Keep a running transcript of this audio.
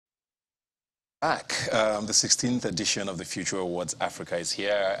Back. The 16th edition of the Future Awards Africa is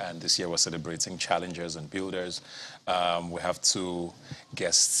here, and this year we're celebrating challengers and builders. We have two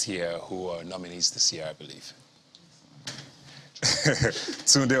guests here who are nominees this year, I believe.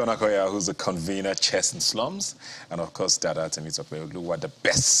 Tunde Onakoya, who's the convener, Chess and Slums, and of course Dada Temitope, who are the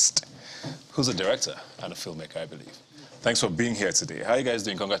best, who's a director and a filmmaker, I believe. Thanks for being here today. How are you guys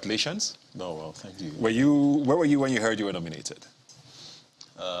doing? Congratulations. Oh, well, thank you. Where were you when you heard you were nominated?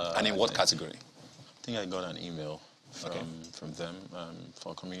 And in what category? I think I got an email from them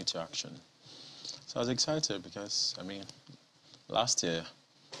for community action. So I was excited because, I mean, last year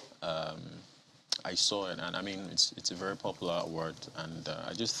I saw it, and I mean, it's a very popular award, and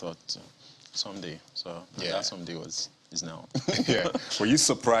I just thought someday. So that someday is now. Yeah. Were you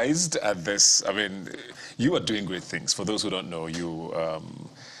surprised at this? I mean, you are doing great things. For those who don't know, you,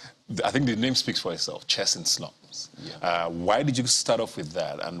 I think the name speaks for itself, Chess and Slums. Yeah. Why did you start off with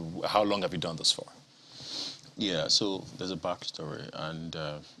that, and how long have you done this for? Yeah, so there's a backstory, and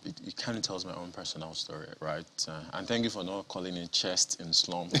it kind of tells my own personal story, right? And thank you for not calling it Chess in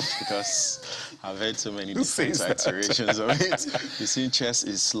Slums, because I've heard so many different iterations of it. You see, Chess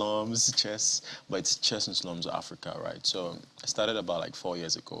is Slums, but it's Chess in Slums Africa, right? So I started about like 4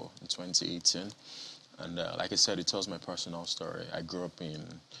 years ago, in 2018, and like I said, it tells my personal story. I grew up in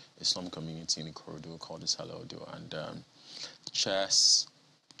a slum community in Ikorodu called Isalodo, and chess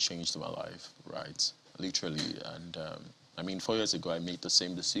changed my life, right? Literally, and I mean, 4 years ago, I made the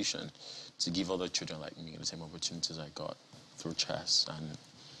same decision to give other children like me the same opportunities I got through chess, and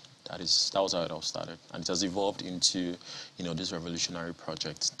that was how it all started. And it has evolved into, you know, this revolutionary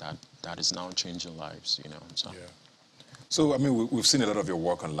project that is now changing lives, you know. So. Yeah. So, I mean, we've seen a lot of your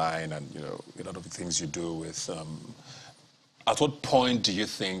work online, and, you know, a lot of the things you do with. At what point do you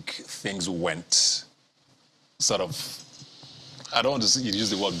think things went sort of? I don't want to use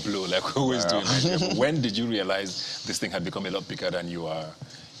the word blow like we always do in Nigeria, but when did you realize this thing had become a lot bigger than you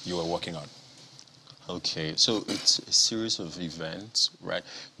were working on? Okay, so it's a series of events, right?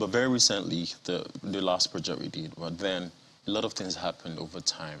 But very recently, the last project we did, but then a lot of things happened over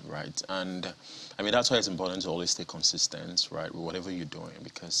time, right? And I mean, that's why it's important to always stay consistent, right, with whatever you're doing,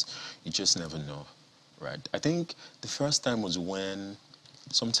 because you just never know, right? I think the first time was when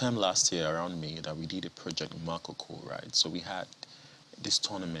sometime last year around May that we did a project in Makoko, right? So we had this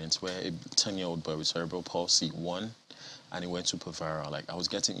tournament where a 10-year-old boy with cerebral palsy won, and it went super viral. Like, I was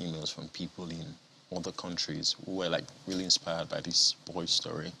getting emails from people in other countries who were like really inspired by this boy's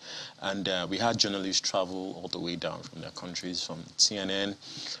story. And we had journalists travel all the way down from their countries, from CNN,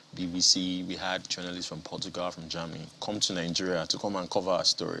 BBC. We had journalists from Portugal, from Germany, come to Nigeria to come and cover our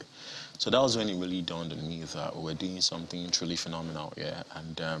story. So that was when it really dawned on me that we were doing something truly phenomenal, yeah.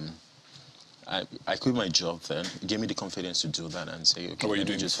 And I quit my job then. It gave me the confidence to do that and say, okay, let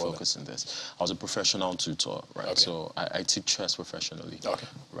me just focus on this. I was a professional tutor, right? Okay. So I teach chess professionally, okay,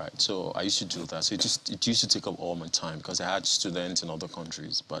 right? So I used to do that. So it used to take up all my time because I had students in other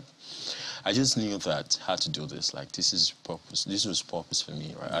countries, but I just knew that I had to do this. Like, this is purpose. This was purpose for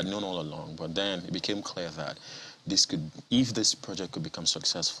me, right? I'd known all along, but then it became clear that if this project could become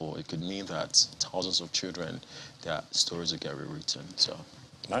successful, it could mean that thousands of children, their stories would get rewritten. So.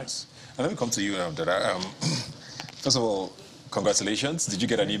 Nice. And let me come to you, Dada. First of all, congratulations. Did you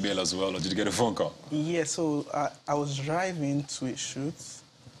get an email as well, or did you get a phone call? Yeah, so I was driving to a shoot,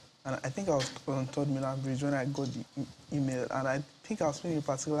 and I think I was on Third Milan Bridge when I got the email, and I think I was playing a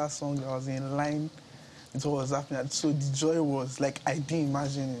particular song that was in line with what was happening. So the joy was, like, I didn't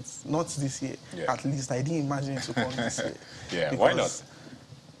imagine it. Not this year, at least. I didn't imagine it to come this year. Yeah, because, why not?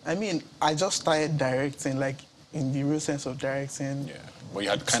 I mean, I just started directing, like, in the real sense of directing. Yeah. Well, you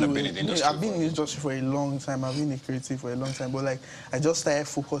had kind of been in the industry. I've been in the industry for a long time. I've been a creative for a long time. But, like, I just started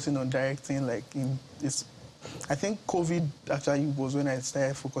focusing on directing, like, in this. I think COVID actually was when I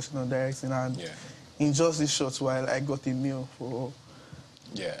started focusing on directing. And in just this short while, I got a mail for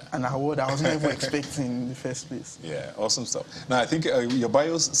an award I was never expecting in the first place. Yeah, awesome stuff. Now, I think your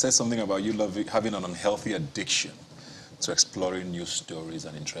bio says something about you having an unhealthy addiction to exploring new stories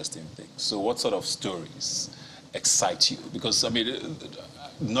and interesting things. So what sort of stories excite you? Because, I mean,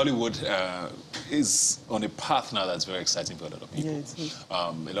 Nollywood is on a path now that's very exciting for a lot of people. Yeah, it is.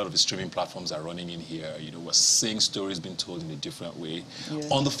 A lot of the streaming platforms are running in here. You know, we're seeing stories being told in a different way. Yeah.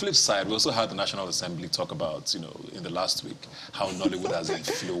 On the flip side, we also had the National Assembly talk about, you know, in the last week, how Nollywood has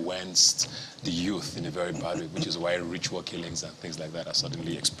influenced the youth in a very bad way, which is why ritual killings and things like that are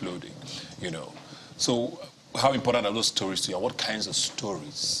suddenly exploding, you know. So how important are those stories to you? What kinds of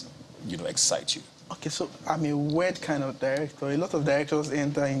stories, you know, excite you? Okay, so I'm a weird kind of director. A lot of directors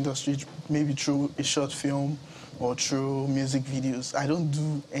enter industry maybe through a short film or through music videos. I don't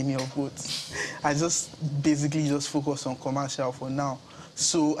do any of both. I just basically just focus on commercial for now.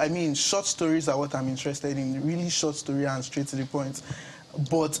 So, I mean, short stories are what I'm interested in, really short story and straight to the point.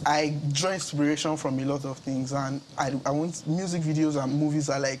 But I draw inspiration from a lot of things, and I want music videos and movies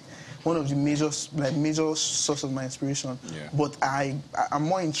are like one of the major source of my inspiration. Yeah. But I'm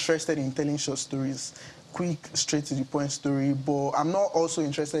more interested in telling short stories, quick, straight to the point story. But I'm not also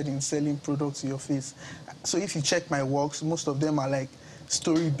interested in selling products to your face. So if you check my works, most of them are like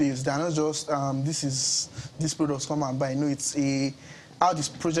story based. They're not just this products come and buy. No, it's how this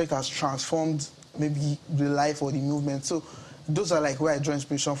project has transformed maybe the life or the movement. So those are like where I draw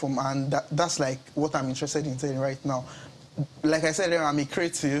inspiration from, and that's like what I'm interested in telling right now. Like I said earlier, I'm a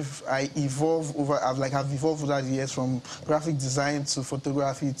creative. I've evolved over the years from graphic design to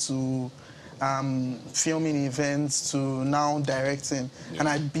photography to filming events to now directing. Yeah. And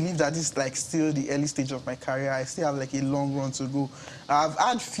I believe that this is like still the early stage of my career. I still have like a long run to go. I've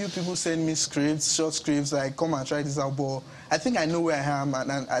had few people send me scripts, short scripts, like come and try this out, but I think I know where I am,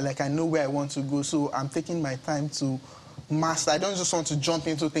 and I know where I want to go. So I'm taking my time to master. I don't just want to jump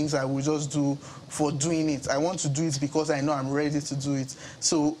into things I will just do for doing it. I want to do it because I know I'm ready to do it.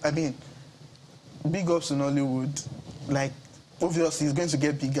 So, I mean, big ups to Nollywood. Like, obviously, it's going to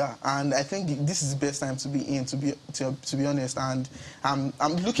get bigger, and I think this is the best time to be in, to be honest. And I'm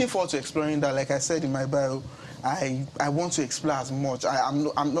looking forward to exploring that. Like I said in my bio, I want to explore as much. I'm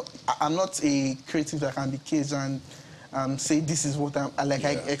not a creative that can be caged and say this is what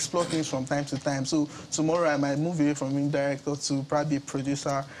I explore things from time to time. So tomorrow I might move away from being director to probably a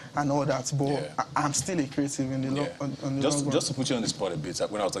producer and all that. But I'm still a creative in the long run. Just to put you on the spot a bit,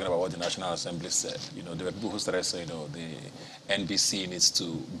 when I was talking about what the National Assembly said, you know, there were people who started saying, you know, the NBC needs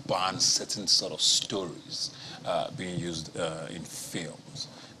to ban certain sort of stories being used in films.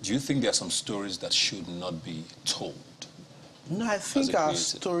 Do you think there are some stories that should not be told? No, I think our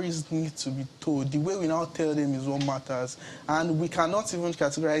stories need to be told. The way we now tell them is what matters. And we cannot even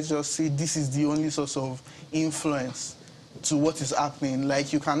categorize, just say this is the only source of influence to what is happening.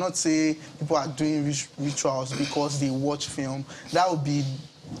 Like, you cannot say people are doing rituals because they watch film. That would be,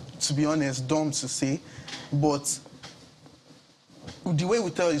 to be honest, dumb to say. But the way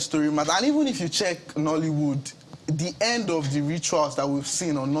we tell the story matters. And even if you check Nollywood, the end of the rituals that we've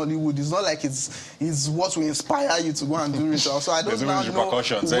seen on Nollywood is not like it's what will inspire you to go and do rituals. So I don't now know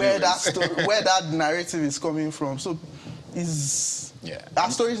where that narrative is coming from. So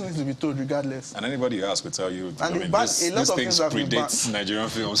our stories need to be told regardless. And anybody you ask will tell you, these things predates Nigerian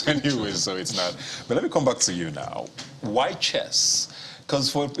films anyway, so it's not. But let me come back to you now. Why chess?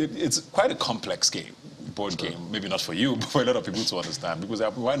 Because it's quite a complex game. Board game, maybe not for you, but for a lot of people to understand. Because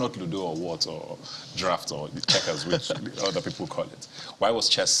why not Ludo or what, or draft, or checkers, which other people call it? Why was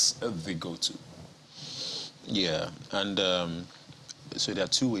chess the go-to? Yeah, and so there are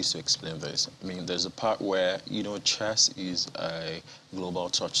two ways to explain this. I mean, there's a part where, you know, chess is a global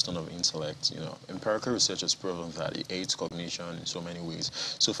touchstone of intellect. You know, empirical research has proven that it aids cognition in so many ways.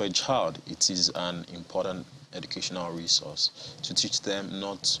 So for a child, it is an important educational resource to teach them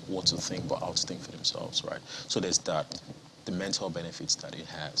not what to think, but how to think for themselves, right? So there's that, the mental benefits that it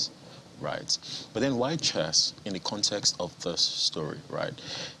has, right? But then why chess in the context of this story, right?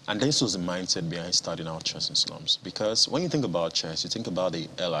 And this was the mindset behind starting out Chess in Slums. Because when you think about chess, you think about the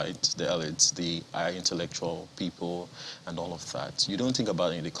elites, the high intellectual people, and all of that. You don't think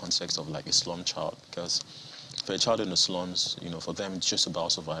about it in the context of like a slum child, because for a child in the slums, you know, for them it's just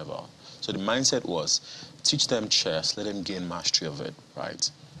about survival. So the mindset was, teach them chess, let them gain mastery of it, right?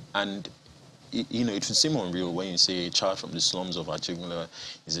 And, you know, it would seem unreal when you say a child from the slums of Achigula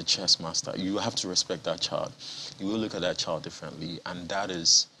is a chess master. You have to respect that child. You will look at that child differently, and that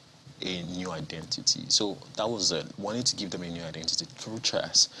is a new identity. So that was it, wanting to give them a new identity through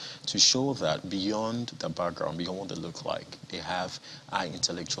chess, to show that beyond the background, beyond what they look like, they have high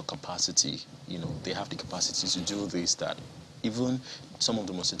intellectual capacity. You know, they have the capacity to do this that even some of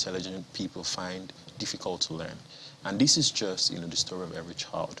the most intelligent people find difficult to learn. And this is just, you know, the story of every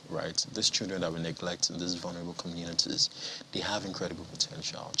child, right? These children that we neglect in these vulnerable communities, they have incredible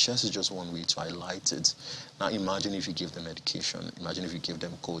potential. Chess is just one way to highlight it. Now imagine if you give them education, imagine if you give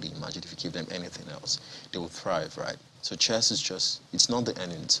them coding, imagine if you give them anything else. They will thrive, right? So chess is just, it's not the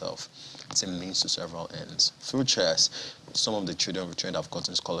end in itself. It's a means to several ends. Through chess, some of the children we've trained have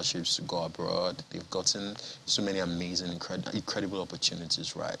gotten scholarships to go abroad. They've gotten so many amazing, incredible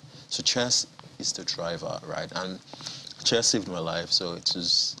opportunities, right? So chess is the driver, right? And chess saved my life, so it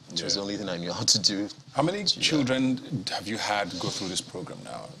was the only thing I knew how to do. How many children have you had go through this program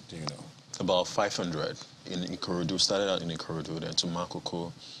now, do you know? About 500 in Ikorodu. Started out in Ikorodu, then to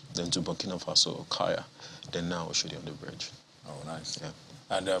Makoko, then to Burkina Faso, Kaya, then now Oshodi on the Bridge. Oh, nice. Yeah.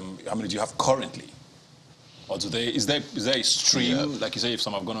 And how many do you have currently? Or do they, is there a stream, like you say, if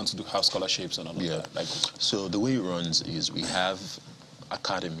some have gone on to do have scholarships and all of that? Like, so the way it runs is we have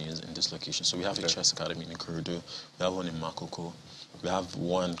academies in this location. So we have a chess academy in Ikorodu, we have one in Makoko, we have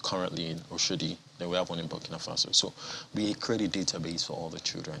one currently in Oshodi, then we have one in Burkina Faso. So we create a database for all the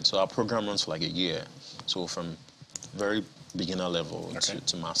children. So our program runs for like a year. So from very beginner level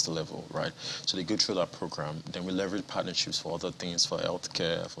to master level, right? So they go through that program. Then we leverage partnerships for other things, for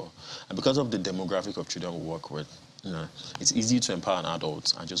healthcare, and because of the demographic of children we work with, you know, it's easy to empower an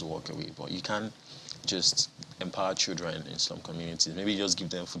adult and just walk away, but you can't just empower children in slum communities. Maybe just give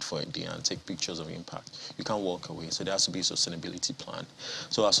them food for a day and take pictures of impact. You can't walk away, so there has to be a sustainability plan.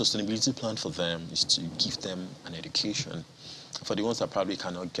 So our sustainability plan for them is to give them an education. For the ones that probably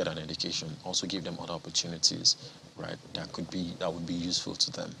cannot get an education, also give them other opportunities, right? That would be useful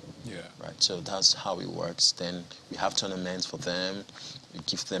to them. Yeah. Right. So that's how it works. Then we have tournaments for them, we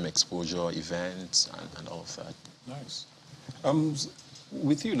give them exposure, events, and all of that. Nice.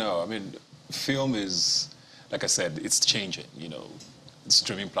 With you now, I mean, film is, like I said, it's changing. You know,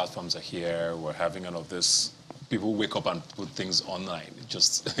 streaming platforms are here. We're having all of this. People wake up and put things online,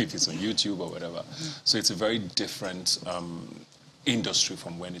 just if it's on YouTube or whatever. So it's a very different industry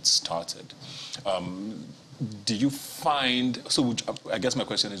from when it started. Do you find, so I guess my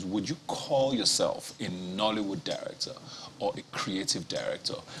question is, would you call yourself a Nollywood director or a creative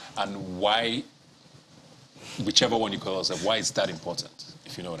director? And why, whichever one you call yourself, why is that important,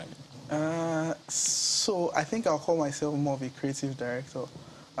 if you know what I mean? So I think I'll call myself more of a creative director.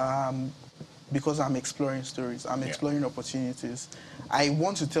 Because I'm exploring stories, I'm exploring opportunities. I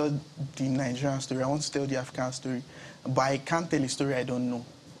want to tell the Nigerian story, I want to tell the African story, but I can't tell a story I don't know.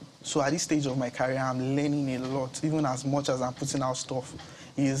 So at this stage of my career, I'm learning a lot, even as much as I'm putting out stuff.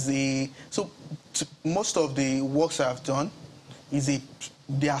 Most of the works I've done,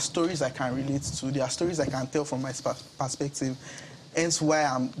 there are stories I can relate to, there are stories I can tell from my perspective. Hence why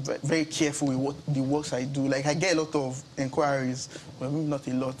I'm very careful with the works I do. Like, I get a lot of inquiries, well, maybe not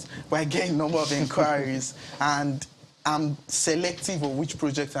a lot, but I get a number of inquiries, and I'm selective of which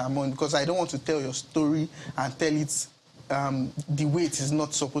project I'm on because I don't want to tell your story and tell it the way it is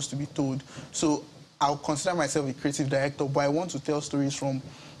not supposed to be told. So I'll consider myself a creative director, but I want to tell stories from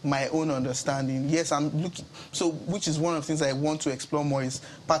my own understanding. Yes, I'm looking, so which is one of the things I want to explore more is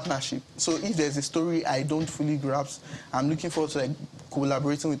partnership. So if there's a story I don't fully grasp, I'm looking forward to like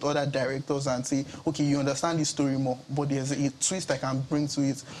collaborating with other directors and say, okay, you understand this story more, but there's a twist I can bring to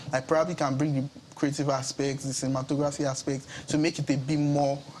it. I probably can bring the creative aspects, the cinematography aspects to make it a bit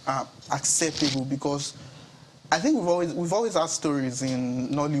more acceptable, because I think we've always had stories in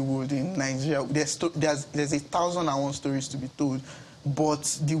Nollywood, in Nigeria. There's 1,001 stories to be told.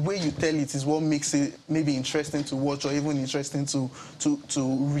 But the way you tell it is what makes it maybe interesting to watch or even interesting to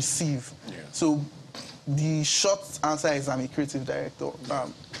receive. Yeah. So the short answer is I'm a creative director,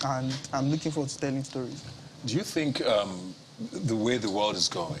 and I'm looking forward to telling stories. Do you think the way the world is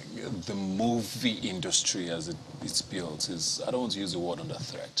going, the movie industry as it's built is, I don't want to use the word under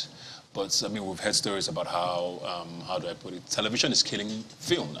threat, but I mean, we've heard stories about how do I put it, television is killing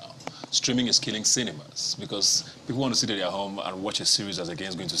film now. Streaming is killing cinemas because people want to sit at their home and watch a series as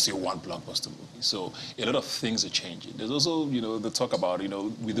against going to see one blockbuster movie. So a lot of things are changing. There's also, you know, the talk about, you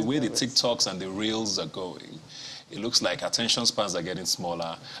know, with the way the TikToks and the Reels are going, it looks like attention spans are getting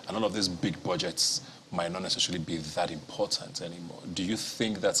smaller and all of these big budgets might not necessarily be that important anymore. Do you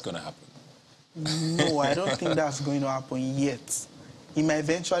think that's going to happen? No, I don't think that's going to happen yet. It might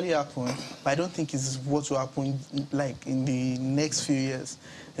eventually happen, but I don't think it's what will happen like in the next few years.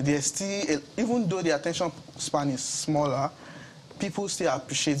 There's still, even though the attention span is smaller, people still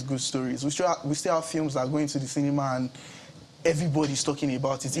appreciate good stories. We still have films that are going to the cinema and everybody's talking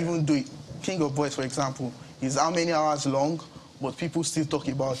about it. Even though King of Boys, for example, is how many hours long, but people still talk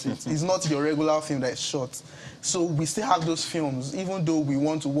about it. It's not your regular film that is short. So we still have those films, even though we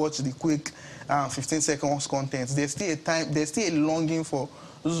want to watch the quick 15 seconds content. There's still a longing for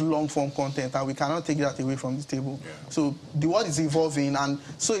those long-form content, and we cannot take that away from the table. Yeah. So the world is evolving, and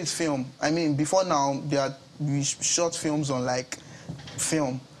so is film. I mean, before now, we shot films on, like,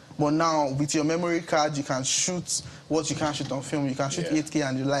 film. But now, with your memory card, you can shoot what you can't shoot on film. You can shoot 8K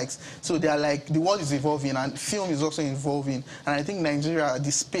and the likes. So they are like, the world is evolving, and film is also evolving. And I think Nigeria,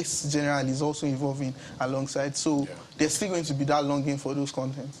 the space generally, is also evolving alongside. So there's still going to be that longing for those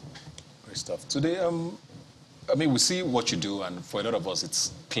contents. Great stuff. Today, I mean, we see what you do, and for a lot of us,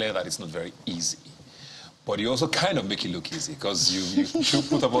 it's clear that it's not very easy. But you also kind of make it look easy because you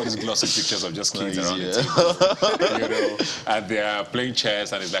put up all these glossy pictures of just kids around the table, you know, and they're playing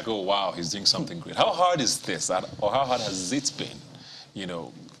chess, and it's like, oh wow, he's doing something great. How hard is this, or how hard has it been, you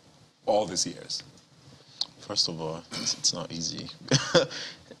know, all these years? First of all, it's not easy.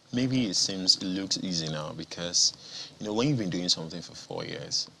 Maybe it looks easy now because, you know, when you've been doing something for 4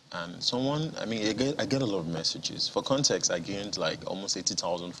 years, and someone, I mean, I get a lot of messages. For context, I gained like almost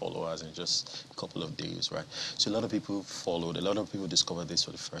 80,000 followers in just a couple of days, right? So a lot of people followed, a lot of people discovered this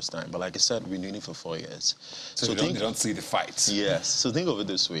for the first time. But like I said, we've been doing it for 4 years. So they don't see the fights. Yes. So think of it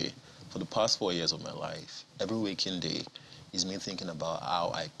this way. For the past 4 years of my life, every waking day is me thinking about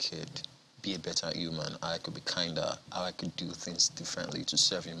how I could be a better human, how I could be kinder, how I could do things differently to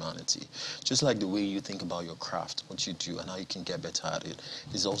serve humanity. Just like the way you think about your craft, what you do, and how you can get better at it,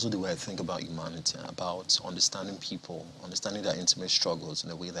 is also the way I think about humanity, about understanding people, understanding their intimate struggles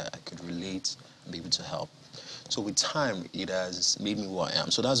in a way that I could relate and be able to help. So with time, it has made me who I am.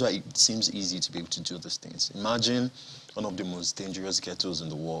 So that's why it seems easy to be able to do these things. Imagine one of the most dangerous ghettos in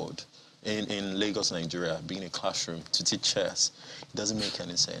the world, in Lagos, Nigeria, being a classroom to teach chess. It doesn't make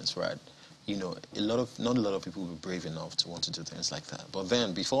any sense, right? You know, not a lot of people will be brave enough to want to do things like that. But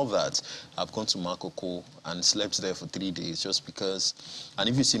then, before that, I've gone to Makoko and slept there for 3 days just because, and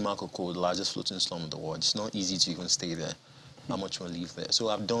if you see Makoko, the largest floating slum in the world, it's not easy to even stay there. How much will live there? So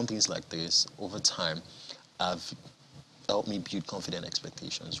I've done things like this over time. Have helped me build confident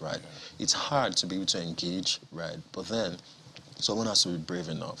expectations, right? It's hard to be able to engage, right? But then, someone has to be brave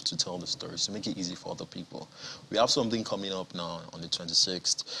enough to tell the stories, to make it easy for other people. We have something coming up now on the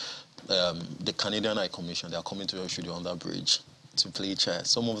 26th. The Canadian High Commission, they are coming to Oshodi on that bridge to play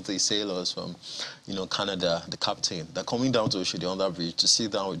chess. Some of the sailors from, you know, Canada, the captain, they're coming down to Oshodi on that bridge to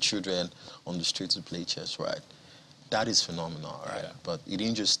sit down with children on the street to play chess, right? That is phenomenal, right? Yeah. But it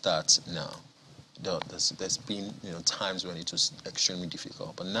didn't just start now. There's been, you know, times when it was extremely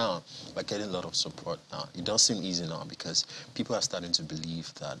difficult, but now we're getting a lot of support now. It does seem easy now because people are starting to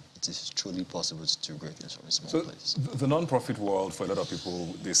believe that it is truly possible to do great things from a small place. The non-profit world, for a lot of people,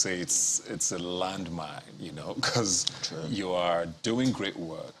 they say it's a landmine, you know, because you are doing great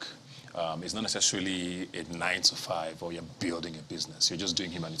work. It's not necessarily a 9 to 5 or you're building a business. You're just doing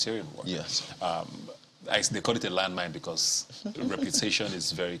humanitarian work. Yes. They call it a landmine because reputation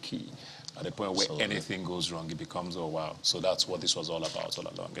is very key. At the point where Absolutely. anything goes wrong, it becomes, oh, wow. So that's what this was all about all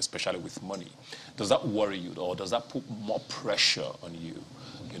along, especially with money. Does that worry you, or does that put more pressure on you,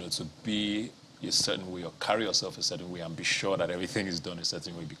 you know, to be a certain way or carry yourself a certain way and be sure that everything is done a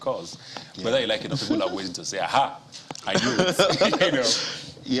certain way? Because whether you like it or people are waiting to say, aha, I knew it, you know.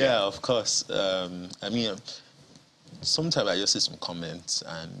 Yeah, of course. I mean, sometimes I just see some comments,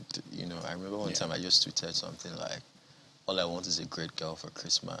 and, you know, I remember one time I just tweeted something like, all I want is a great girl for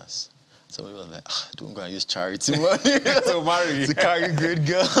Christmas. So we were like, don't go and use charity money to marry. To carry a great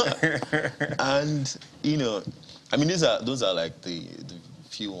girl. And, you know, I mean, those are like the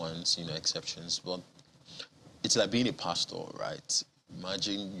few ones, you know, exceptions. But it's like being a pastor, right?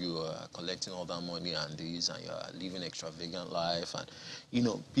 Imagine you are collecting all that money and this, and you're living extravagant life. And, you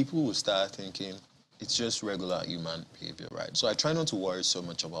know, people will start thinking it's just regular human behavior, right? So I try not to worry so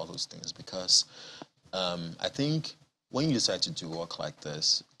much about those things because I think when you decide to do work like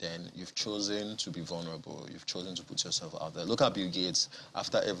this, then you've chosen to be vulnerable. You've chosen to put yourself out there. Look at Bill Gates.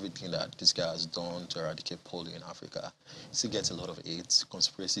 After everything that this guy has done to eradicate polio in Africa, he still gets a lot of hate,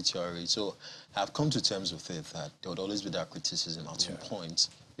 conspiracy theory. So I've come to terms with it that there would always be that criticism at some point.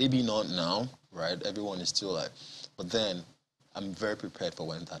 Maybe not now, right? Everyone is still like, but then I'm very prepared for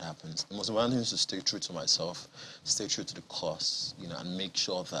when that happens. The most important thing is to stay true to myself, stay true to the cause, you know, and make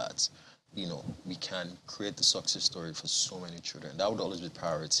sure that, you know, we can create the success story for so many children. That would always be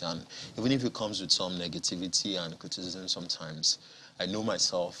priority. And even if it comes with some negativity and criticism sometimes, I know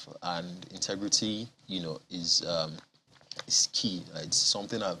myself, and integrity, you know, is key. It's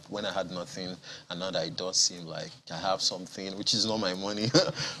something when I had nothing, and now that it does seem like I have something, which is not my money,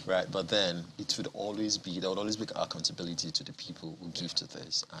 right? But then there would always be accountability to the people who give to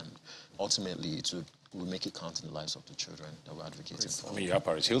this, and ultimately we make it count in the lives of the children that we're advocating for. I mean, you have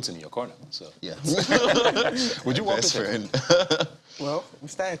Paris Hilton in your corner, so. Yeah. Would you want best friend? Well, we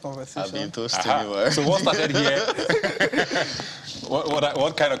started a conversation. I've been toasting you. So what started here?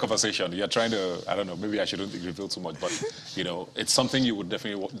 what kind of conversation? You're trying to, I don't know, maybe I shouldn't reveal too much, but, you know, it's something you would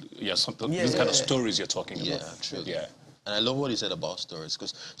definitely, these kind of stories you're talking about. Yeah, true. Yeah. And I love what you said about stories,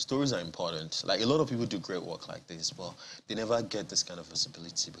 because stories are important. Like, a lot of people do great work like this, but they never get this kind of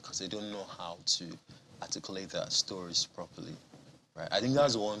visibility because they don't know how to articulate their stories properly. right? I think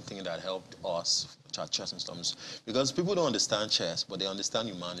that's one thing that helped us at Chess and Slums, because people don't understand chess, but they understand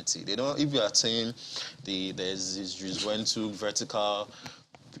humanity. They don't. If you are saying there's this just went to vertical,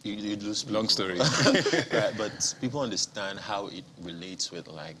 you lose people. Long story. Right, but people understand how it relates with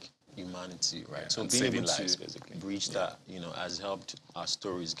like humanity, right? Yeah, so and being able lives, to basically. breach that, has helped our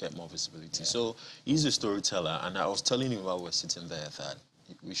stories get more visibility. So he's a storyteller, and I was telling him while we were sitting there that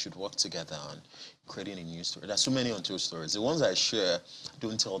we should work together on creating a new story. There's so many untold stories. The ones I share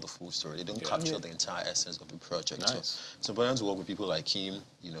don't tell the full story. They don't capture the entire essence of the project. Nice. So it's important to work with people like him,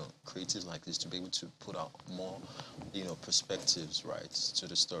 creatives like this, to be able to put out more, perspectives, right, to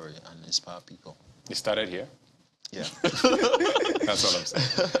the story and inspire people. You started here? Yeah. That's all I'm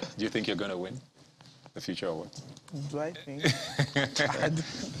saying. Do you think you're going to win the Future Award? Do I think? To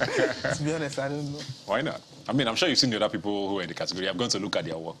be honest, I don't know. Why not? I mean, I'm sure you've seen the other people who are in the category. I've gone to look at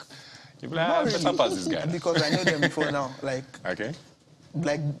their work. You'll be like, Not better really. pass this guy. Because I know them before now. Like, Okay.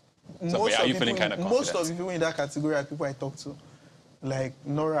 like So, are you feeling kind of confident? most of the people in that category are people I talk to. Like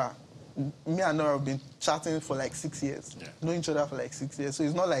Nora, me and Nora have been chatting for like 6 years. Yeah. Know each other for like 6 years. So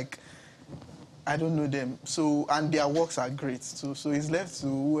it's not like I don't know them. So, and their works are great too. So it's left to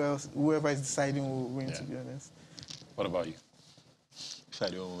whoever is deciding who will win, to be honest. What about you? If I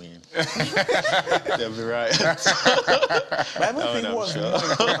don't win, they'll be right. But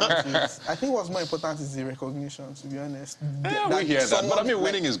I think what's more important is the recognition, to be honest. Yeah, we hear that. But I mean,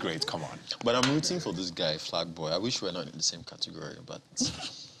 winning is great. Come on. But I'm rooting for this guy, Flag Boy. I wish we were not in the same category, but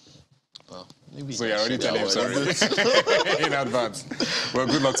well, maybe. So you're already telling him sorry in advance. Well,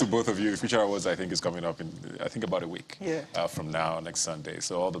 good luck to both of you. The Future Awards, I think, is coming up in, about a week from now, next Sunday.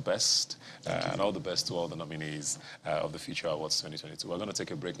 So all the best, and all the best to all the nominees of the Future Awards 2022. We're going to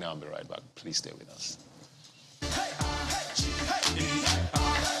take a break now and be right back. Please stay with us.